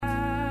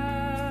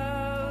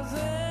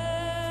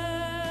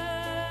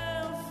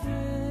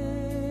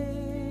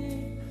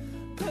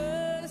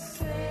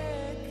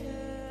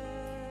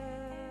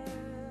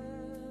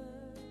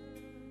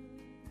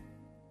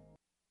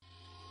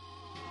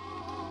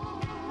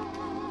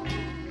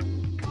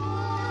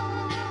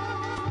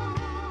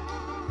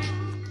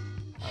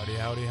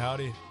Howdy,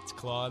 howdy. It's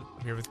Claude.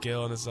 I'm here with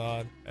Gil and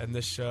Azad. And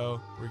this show,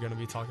 we're going to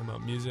be talking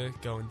about music,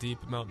 going deep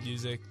about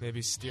music,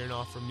 maybe steering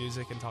off from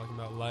music and talking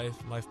about life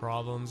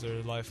problems,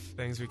 or life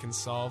things we can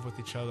solve with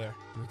each other.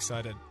 I'm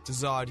excited. It's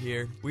Azad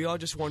here. We all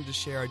just wanted to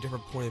share our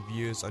different point of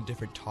views on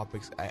different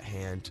topics at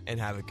hand and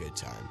have a good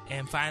time.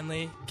 And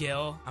finally,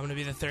 Gil, I'm going to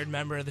be the third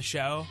member of the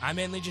show. I'm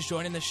mainly just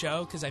joining the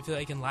show because I feel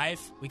like in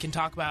life, we can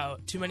talk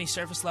about too many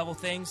surface level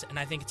things, and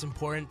I think it's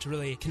important to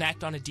really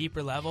connect on a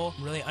deeper level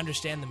and really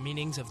understand the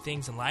meanings of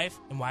things in life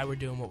and why we're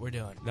doing what we're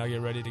doing. Now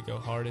get ready to go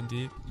hard and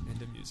deep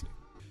into music.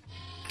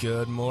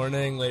 Good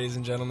morning, ladies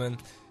and gentlemen.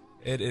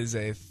 It is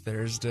a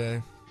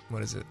Thursday.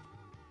 What is it?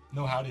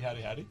 No, howdy,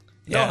 howdy, howdy.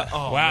 Yeah. No.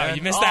 Oh, wow, man.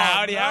 you missed the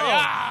howdy, howdy.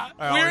 Ah,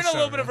 All right, we're in a I'll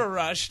little start, bit of a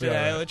rush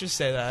today. Yeah. Let's just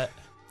say that.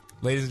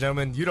 Ladies and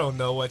gentlemen, you don't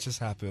know what just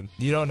happened.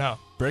 You don't know.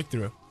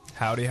 Breakthrough.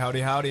 Howdy,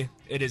 howdy, howdy.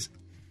 It is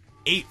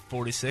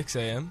 8:46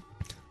 a.m.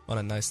 on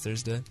a nice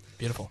Thursday.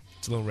 Beautiful.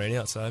 It's a little rainy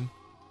outside.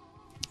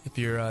 If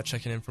you're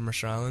checking in from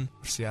Mercer Island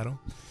or Seattle,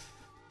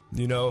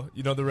 you know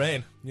the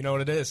rain. You know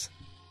what it is.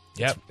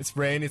 Yep. It's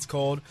rain. It's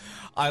cold.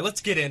 All right, let's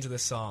get into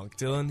this song.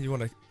 Dylan, you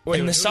want to...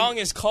 And the song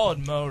is called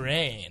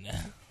Mo'Reeeeeen.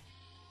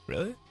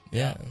 Really?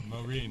 Yeah.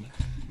 Mo'Reeeeeen.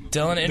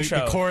 Dylan,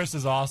 intro. The chorus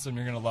is awesome.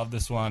 You're going to love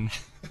this one.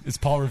 It's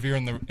Paul Revere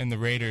and the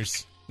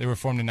Raiders. They were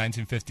formed in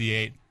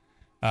 1958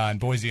 in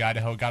Boise,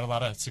 Idaho. Got a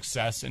lot of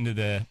success into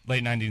the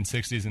late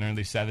 1960s and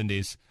early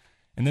 70s.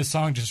 And this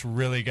song just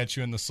really gets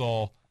you in the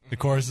soul. The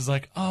chorus is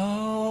like,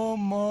 oh,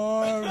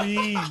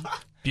 Maureen.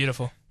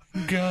 Beautiful.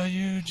 Girl,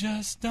 you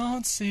just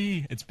don't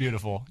see. It's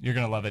beautiful. You're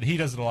going to love it. He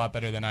does it a lot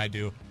better than I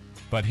do,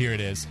 but here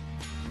it is.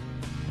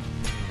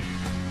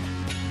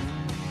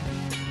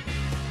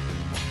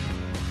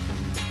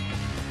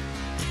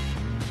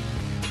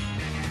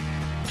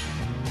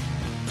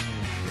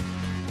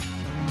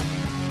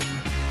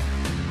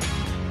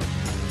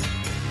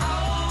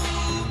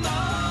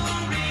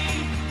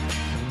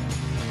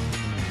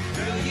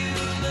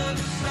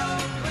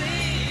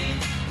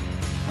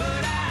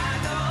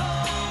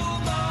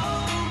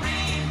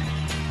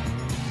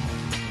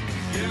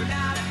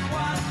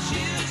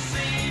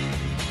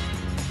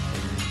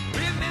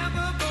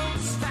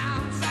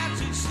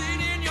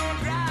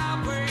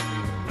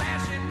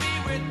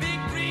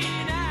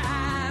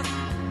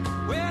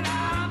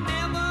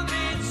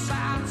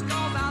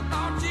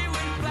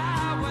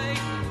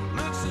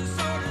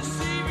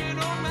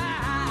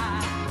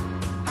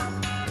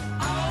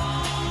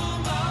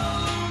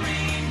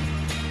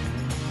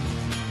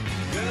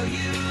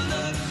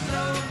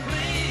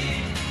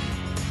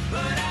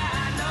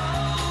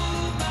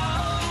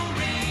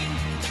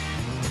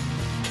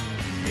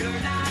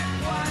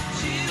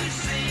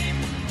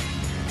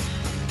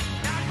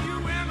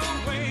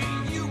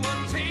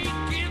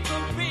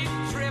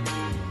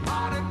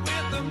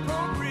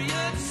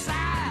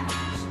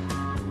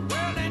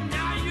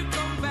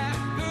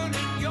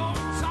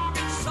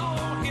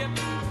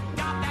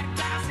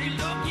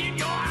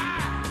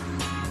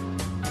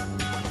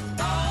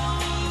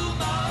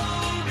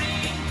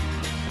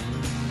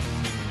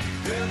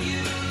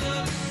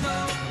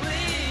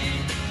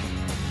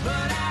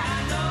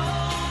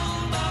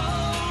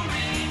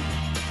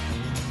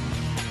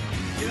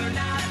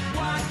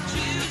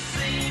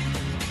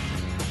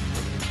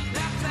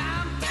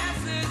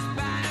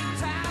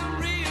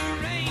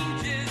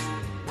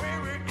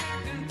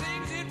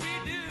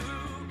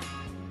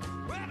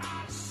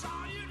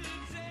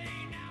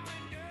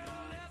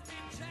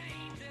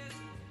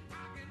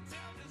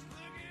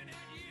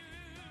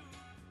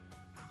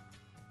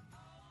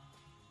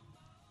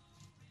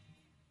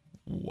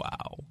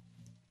 Wow.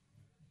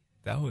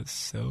 That was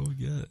so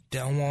good.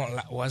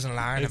 Dylan wasn't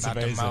lying It's about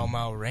amazing. the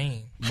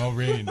Mo'Reeeeeen.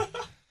 Mo'Reeeeeen.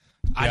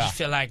 I Yeah. just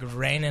feel like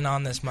raining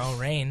on this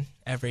Mo'Reeeeeen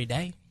every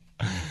day.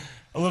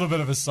 A little bit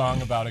of a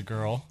song about a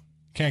girl.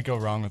 Can't go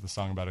wrong with a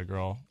song about a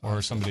girl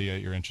or somebody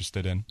that you're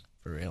interested in.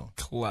 For real.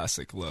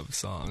 Classic love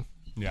song.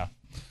 Yeah.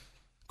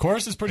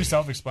 Chorus is pretty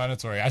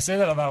self-explanatory. I say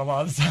that about a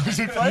lot of the songs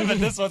we play, but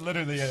this one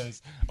literally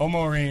is. Oh,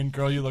 Maureen,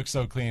 girl, you look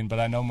so clean, but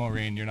I know,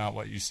 Maureen, you're not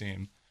what you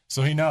seem.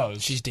 So he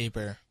knows. She's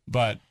deeper.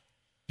 But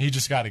he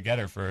just got to get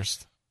her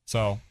first.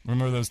 So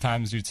remember those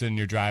times you'd sit in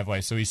your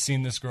driveway. So he's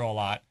seen this girl a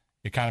lot.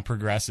 It kind of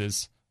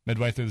progresses.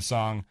 Midway through the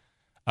song,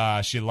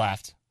 she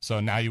left. So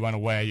now you went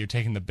away. You're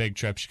taking the big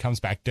trip. She comes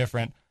back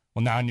different.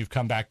 Well, now you've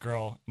come back,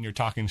 girl, and you're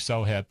talking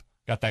so hip.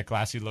 Got that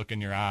glassy look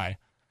in your eye.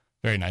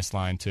 Very nice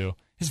line, too.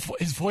 His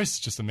voice is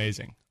just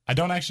amazing. I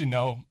don't actually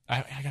know.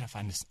 I gotta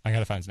find his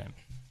name.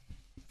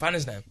 Find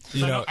his name.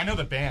 I know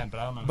the band, but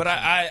I don't know. But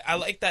I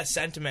like that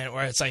sentiment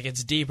where it's like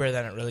it's deeper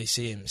than it really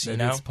seems, you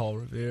Maybe know? it's Paul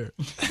Revere.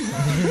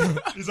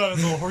 He's on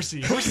his little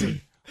horsey.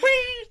 The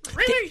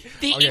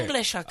Okay,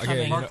 English are okay,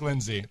 coming. Mark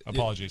Lindsay.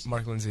 Apologies.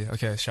 Mark Lindsay.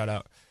 Okay, shout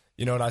out.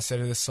 You know what I say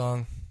to this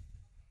song?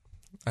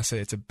 I say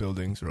it's a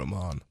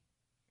Bildungsroman.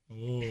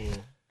 Ooh.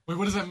 Wait,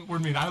 what does that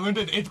word mean? I learned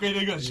it in 8th grade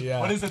English. Yeah.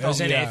 What is it? It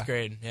was in Yeah. 8th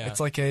grade, yeah. It's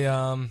like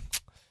a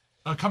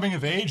coming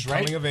of age,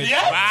 right? coming of age.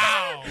 Yeah.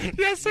 Wow.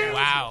 Yes, sir.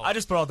 Wow. I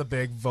just put out the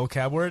big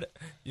vocab word.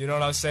 You know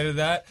what I say to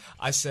that?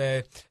 I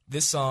say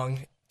this song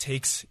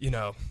takes,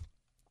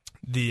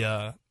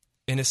 the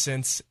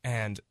innocence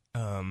and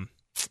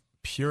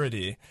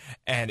purity,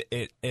 and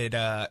it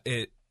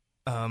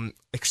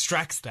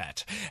extracts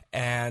that.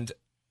 And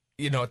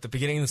at the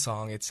beginning of the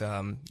song, it's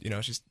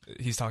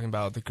he's talking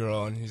about the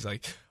girl, and he's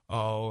like,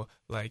 oh,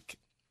 like,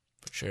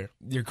 for sure,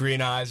 your green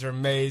eyes are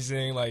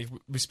amazing, like,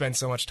 we spend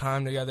so much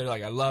time together,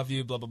 like, I love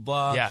you, blah blah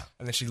blah. Yeah.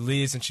 And then she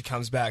leaves and she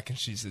comes back and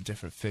she's a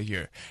different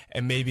figure,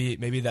 and maybe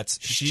that's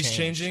she's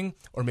changing,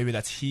 or maybe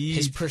that's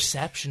his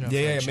perception of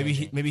yeah, her maybe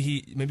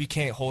changing. he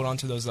can't hold on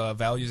to those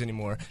values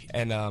anymore.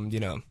 And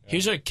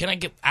Can I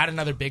add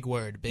another big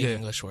word,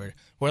 English word?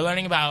 We're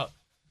learning about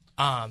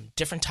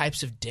different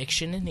types of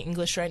diction in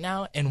English right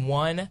now, and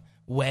one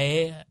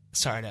way,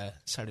 sorry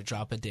to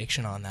drop a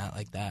diction on that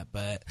like that,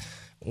 but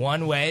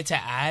one way to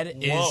add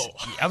is,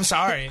 I'm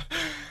sorry,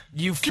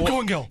 Keep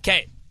going, Gil.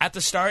 Okay, at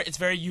the start, it's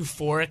very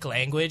euphoric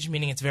language,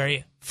 meaning it's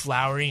very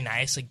flowery,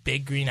 nice, like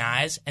big green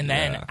eyes, and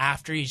then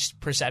after each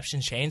perception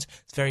change,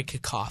 it's very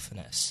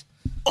cacophonous.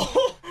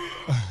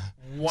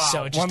 wow.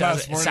 So it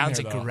just it sounds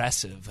here,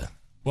 aggressive.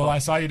 Well, I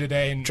saw you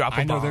today, and Drop a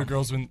I know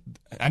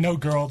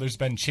bomb. there's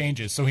been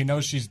changes, so he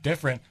knows she's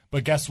different.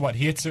 But guess what?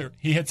 He hits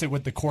it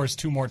with the chorus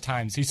 2 more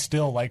times. He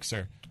still likes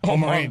her. Oh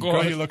my Mo'Reeeeeen, God.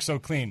 girl, you look so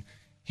clean.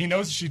 He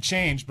knows she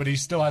changed, but he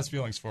still has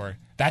feelings for her.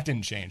 That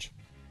didn't change.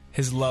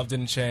 His love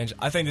didn't change.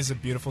 I think this is a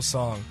beautiful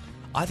song.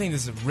 I think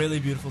this is a really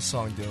beautiful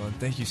song, Dylan.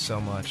 Thank you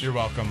so much. You're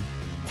welcome.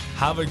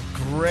 Have a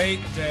great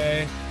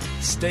day.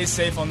 Stay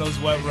safe on those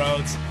wet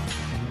roads.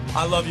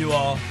 I love you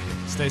all.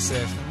 Stay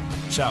safe.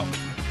 Ciao.